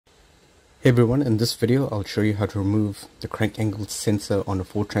Hey everyone, in this video I'll show you how to remove the crank angle sensor on a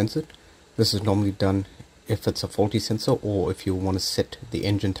Ford Transit. This is normally done if it's a faulty sensor or if you want to set the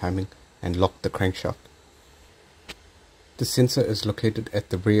engine timing and lock the crankshaft. The sensor is located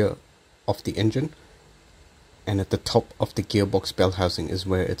at the rear of the engine, and at the top of the gearbox bell housing is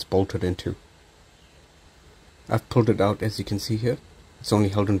where it's bolted into. I've pulled it out, as you can see here. It's only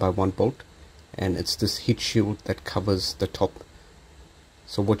held in by one bolt, and it's this heat shield that covers the top.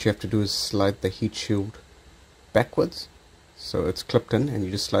 So what you have to do is slide the heat shield backwards, so it's clipped in, and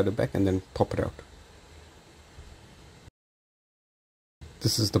you just slide it back and then pop it out.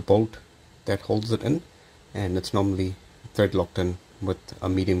 This is the bolt that holds it in, and it's normally thread locked in with a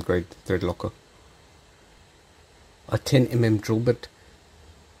medium grade thread locker. A 10 mm drill bit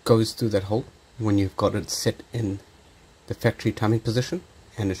goes through that hole when you've got it set in the factory timing position,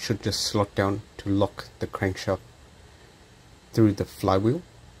 and it should just slot down to lock the crankshaft through the flywheel.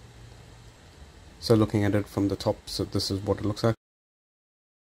 So looking at it from the top, so this is what it looks like.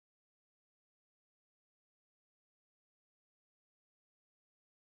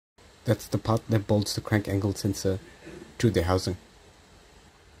 That's the part that bolts the crank angle sensor to the housing.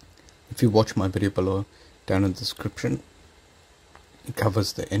 If you watch my video below, down in the description, it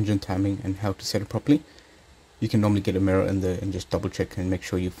covers the engine timing and how to set it properly. You can normally get a mirror in there and just double check and make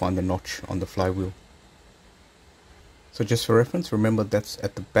sure you find the notch on the flywheel. So just for reference, remember that's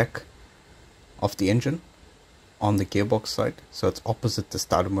at the back of the engine on the gearbox side, so it's opposite the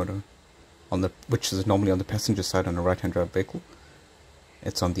starter motor, which is normally on the passenger side on a right-hand drive vehicle.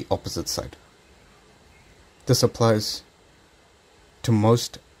 It's on the opposite side. This applies to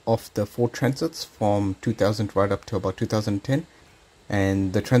most of the Ford Transits from 2000 right up to about 2010,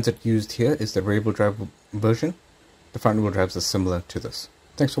 and the Transit used here is the rear-wheel drive version. The front-wheel drives are similar to this.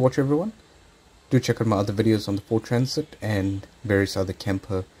 Thanks for watching, everyone. Do check out my other videos on the Ford Transit and various other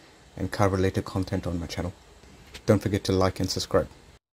camper and car related content on my channel. Don't forget to like and subscribe.